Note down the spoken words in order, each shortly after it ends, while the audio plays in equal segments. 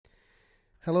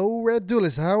Hello Red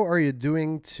Duelist, how are you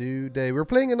doing today? We're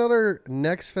playing another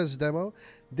Next Fest demo.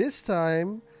 This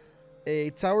time a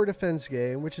tower defense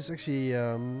game, which is actually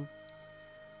a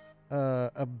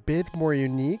bit more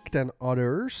unique than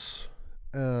others.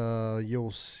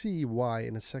 You'll see why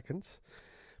in a second.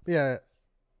 But yeah,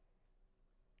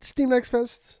 Steam Next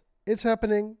Fest, it's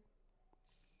happening.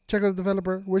 Check out the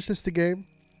developer, wishlist the game.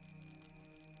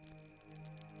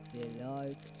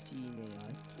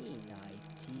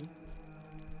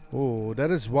 Oh,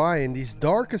 that is why in these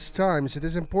darkest times it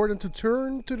is important to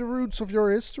turn to the roots of your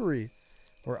history.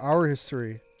 Or our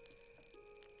history.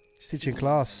 He's teaching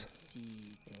class.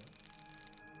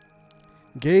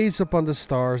 Gaze upon the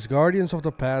stars, guardians of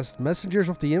the past, messengers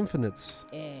of the infinites.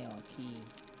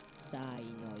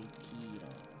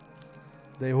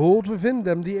 They hold within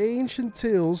them the ancient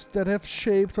tales that have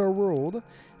shaped our world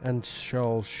and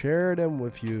shall share them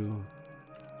with you.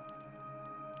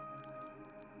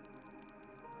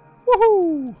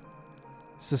 Woohoo!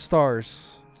 It's the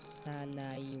stars.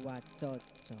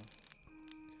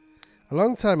 A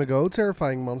long time ago,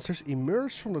 terrifying monsters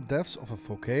emerged from the depths of a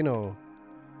volcano.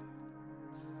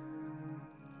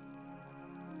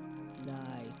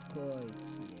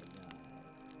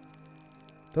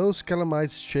 Those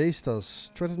calamites chased us,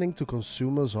 threatening to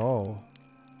consume us all.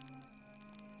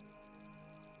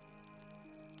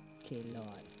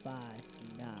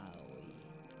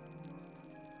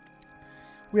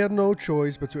 We had no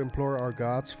choice but to implore our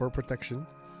gods for protection.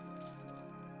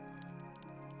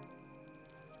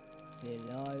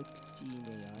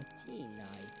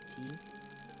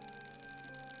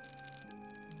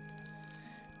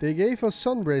 They gave us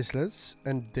sun bracelets,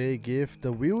 and they give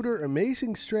the wielder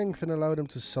amazing strength and allow them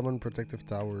to summon protective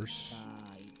towers.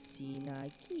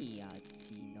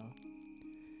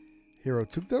 Hero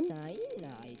took them.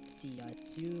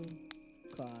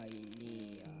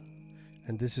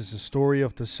 And this is the story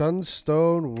of the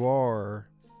Sunstone War.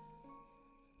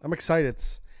 I'm excited.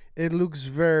 It looks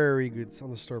very good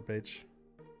on the store page.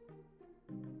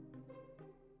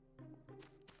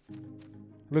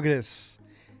 Look at this.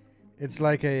 It's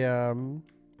like a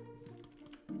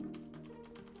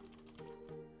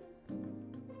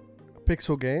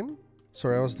pixel game.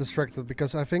 Sorry, I was distracted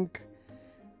because I think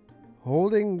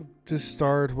holding to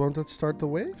start, won't it start the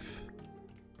wave?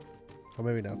 Or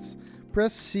maybe not.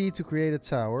 Press C to create a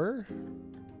tower.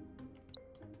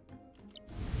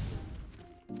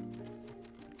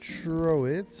 Throw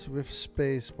it with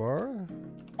spacebar.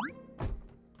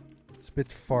 It's a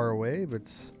bit far away, but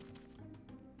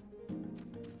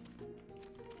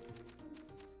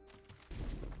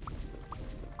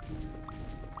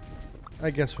I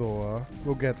guess we'll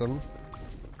get them.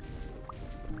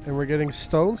 And we're getting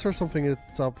stones or something at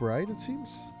the top right, it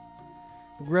seems.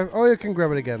 Grab. Oh, you can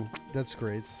grab it again. That's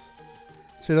great.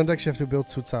 So you don't actually have to build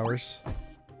 2 towers.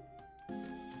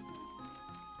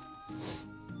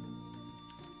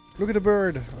 Look at the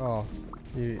bird. Oh,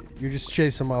 you just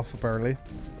chase him off apparently.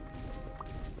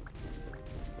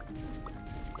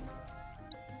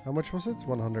 How much was it?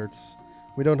 100.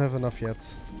 We don't have enough yet.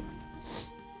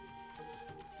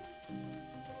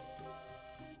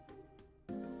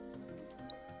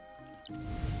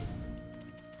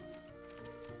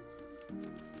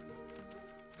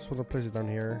 Just want to place it down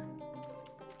here.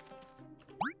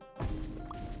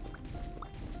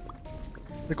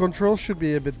 The controls should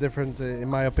be a bit different, in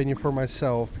my opinion, for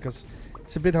myself, because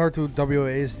it's a bit hard to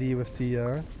WASD with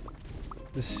the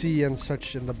C and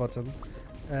such in the button.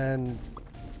 And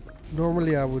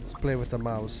normally I would play with the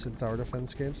mouse in tower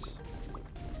defense games.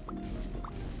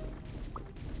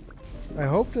 I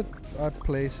hope that I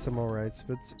placed them alright,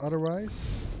 but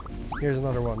otherwise... Here's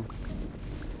another one.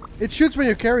 It shoots when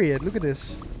you carry it, look at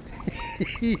this.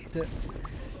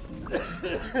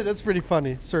 That's pretty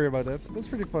funny. Sorry about that. That's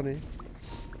pretty funny.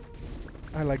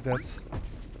 I like that.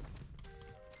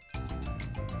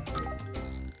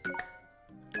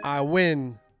 I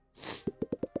win.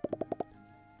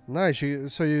 Nice.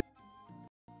 So you...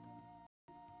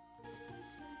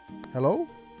 Hello?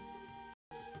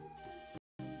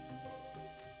 I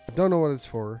don't know what it's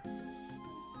for.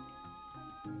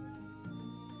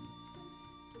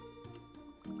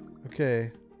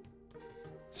 Okay.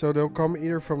 So they'll come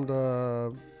either from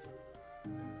the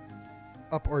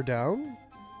up or down.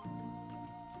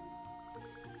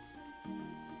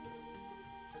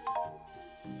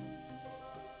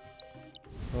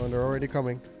 Oh, and they're already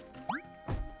coming.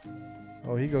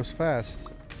 Oh, he goes fast.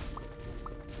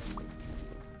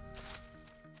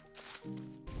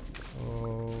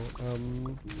 Oh,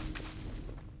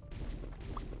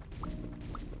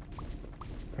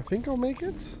 I think I'll make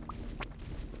it.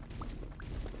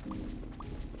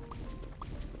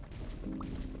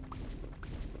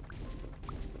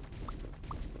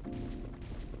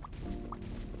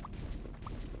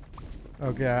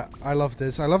 Okay, I love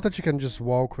this. I love that you can just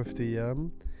walk with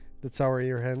the tower in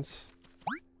your hands.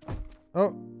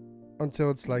 Oh,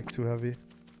 until it's like too heavy.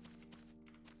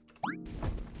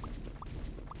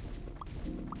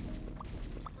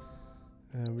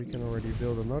 And we can already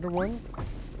build another one.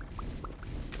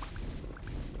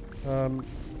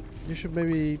 You should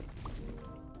maybe...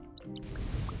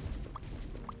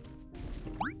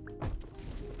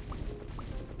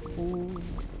 Ooh.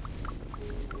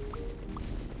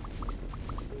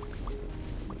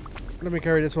 Let me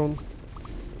carry this one.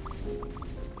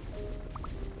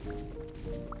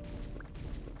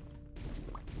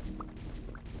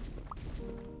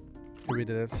 Here we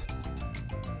did it.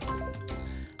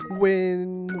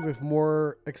 Win with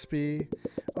more XP.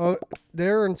 Oh,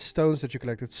 there are stones that you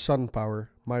collected. Sun power.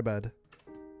 My bad.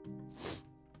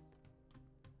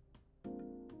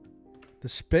 The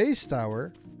space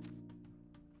tower.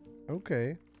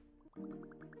 Okay.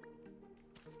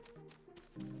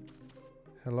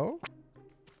 Hello?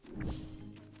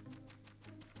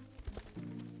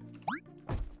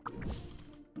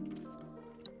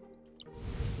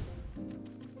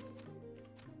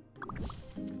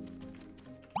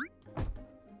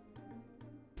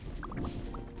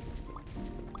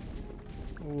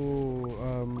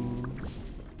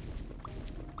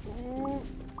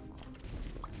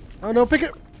 Oh no, pick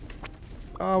it!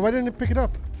 Oh, why didn't it pick it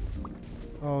up?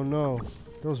 Oh no,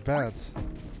 that was bad.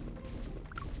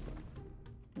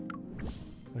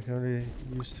 I can only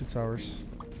use 2 towers.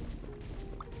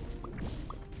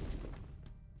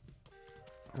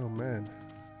 Oh man.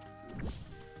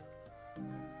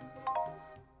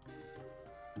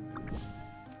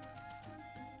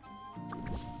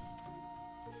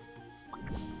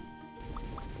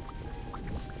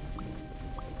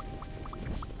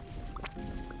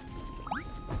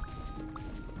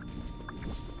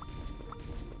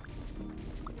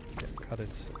 Got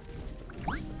it.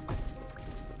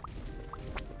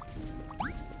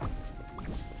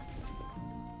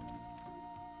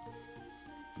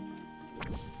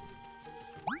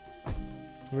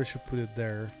 We should put it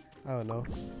there. I don't know.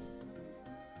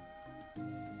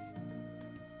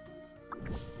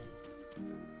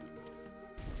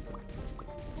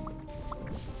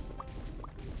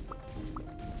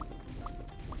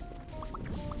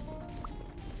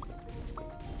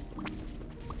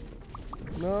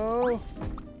 No.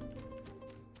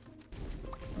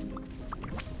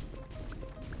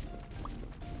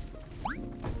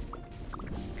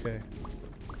 Okay.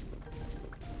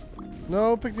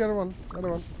 No, pick the other one. Other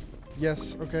one.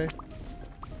 Yes, okay.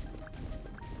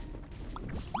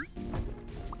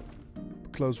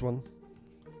 Close one.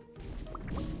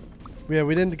 Yeah,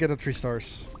 we didn't get the 3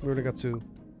 stars. We only got 2.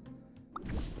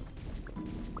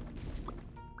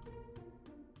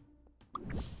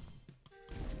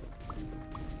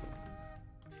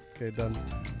 Okay, done.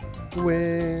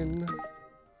 Win.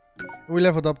 We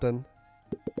leveled up then.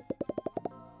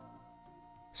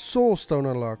 Soul stone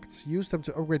unlocked. Use them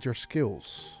to upgrade your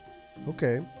skills.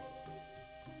 Okay.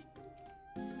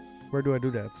 Where do I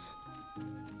do that?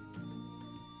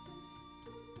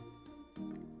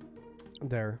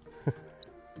 There.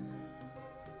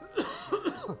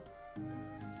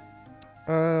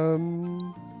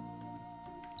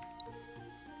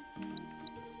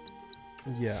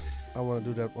 Yeah, I want to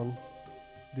do that one.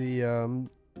 The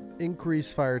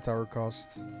increase fire tower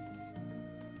cost.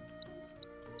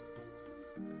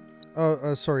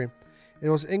 Oh, sorry. It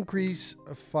was increase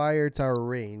fire tower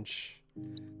range.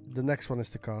 The next one is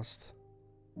the cost.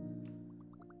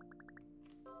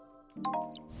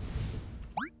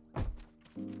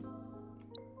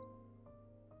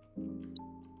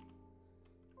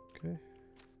 Okay.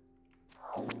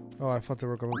 Oh, I thought they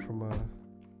were coming from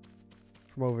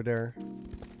over there.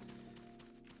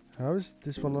 How is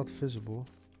this one not visible?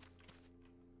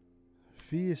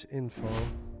 V is info.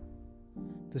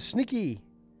 The sneaky.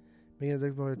 Being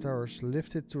attacked by the towers.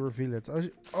 Lift it to reveal it.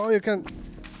 Oh, you can.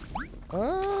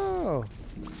 Oh.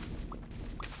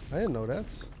 I didn't know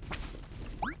that.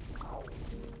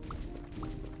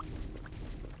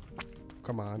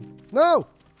 Come on. No!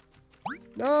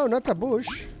 No, not that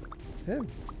bush. Him.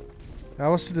 I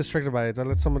was too distracted by it. I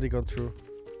let somebody go through.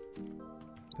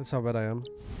 That's how bad I am.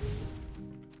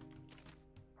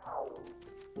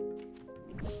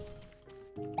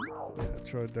 Yeah,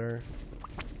 throw it there.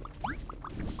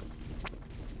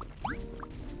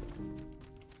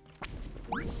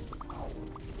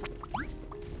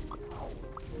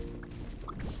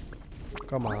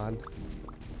 Come on.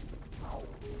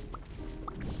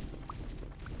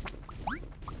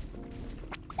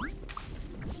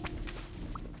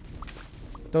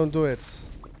 Don't do it.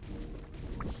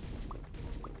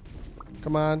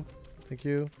 Come on. Thank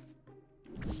you.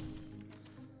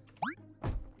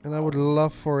 And I would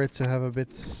love for it to have a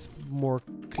bit more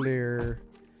clear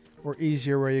or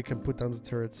easier where you can put down the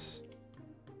turrets.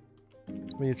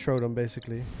 When you throw them,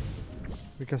 basically.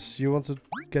 Because you want to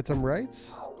get them right.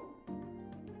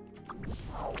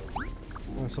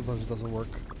 Well, sometimes it doesn't work.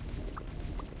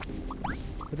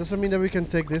 It doesn't mean that we can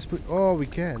take this, but oh, we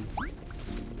can.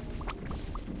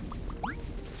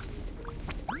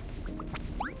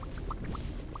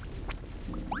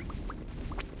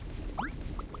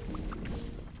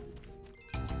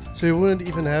 So you wouldn't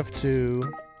even have to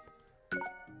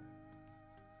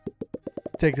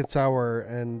take the tower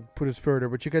and put it further,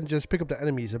 but you can just pick up the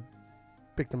enemies and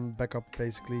pick them back up,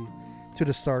 basically, to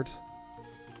the start.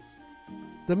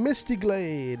 The Misty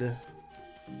Glade.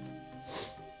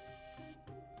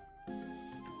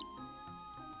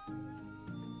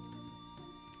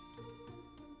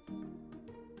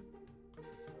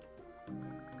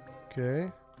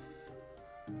 Okay.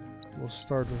 We'll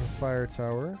start with a fire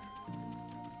tower.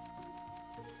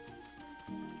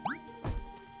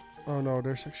 Oh no,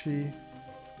 there's actually...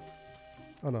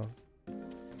 Oh no.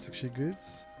 That's actually good.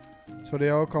 So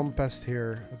they all come past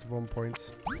here at one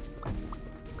point.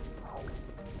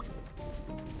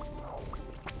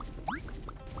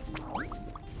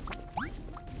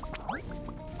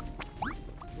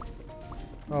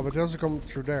 Oh, but they also come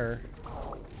through there.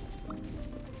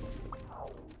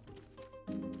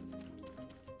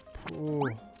 Ooh.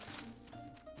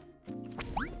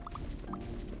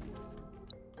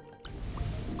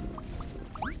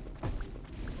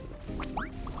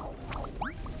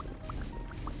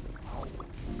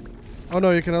 Oh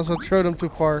no, you can also throw them too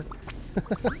far.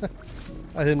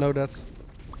 I didn't know that.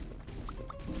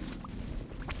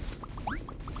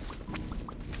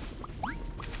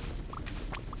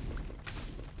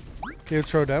 Can you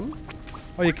throw them?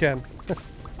 Oh, you can.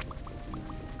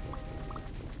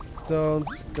 Don't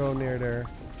go near there.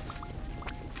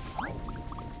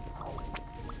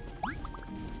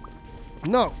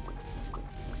 No!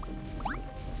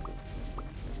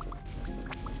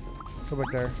 Go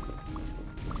back there.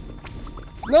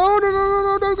 No, no, no, no,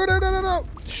 no, don't go there, no, no, no!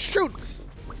 Shoot!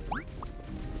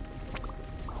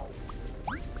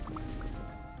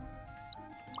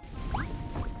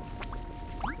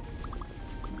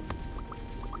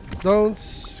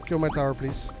 Don't kill my tower,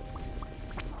 please.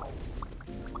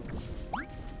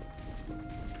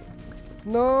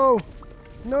 No!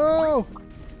 No!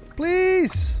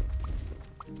 Please!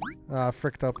 Ah,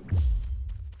 fricked up.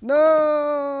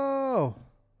 No!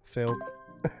 Fail.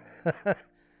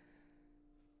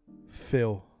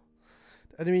 Fail.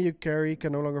 The enemy you carry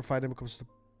can no longer fight and becomes the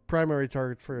primary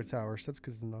target for your towers. That's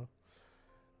good to know.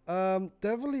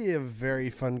 Definitely a very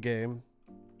fun game.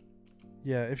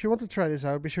 Yeah, if you want to try this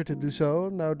out, be sure to do so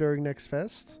now during Next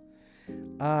Fest.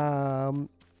 I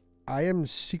am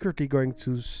secretly going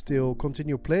to still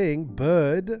continue playing,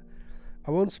 but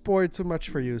I won't spoil too much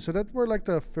for you. So that were like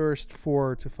the first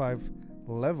 4 to 5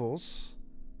 levels.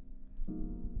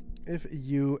 If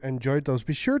you enjoyed those,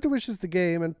 be sure to wish us the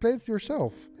game and play it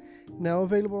yourself. Now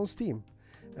available on Steam.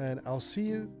 And I'll see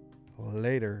you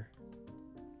later.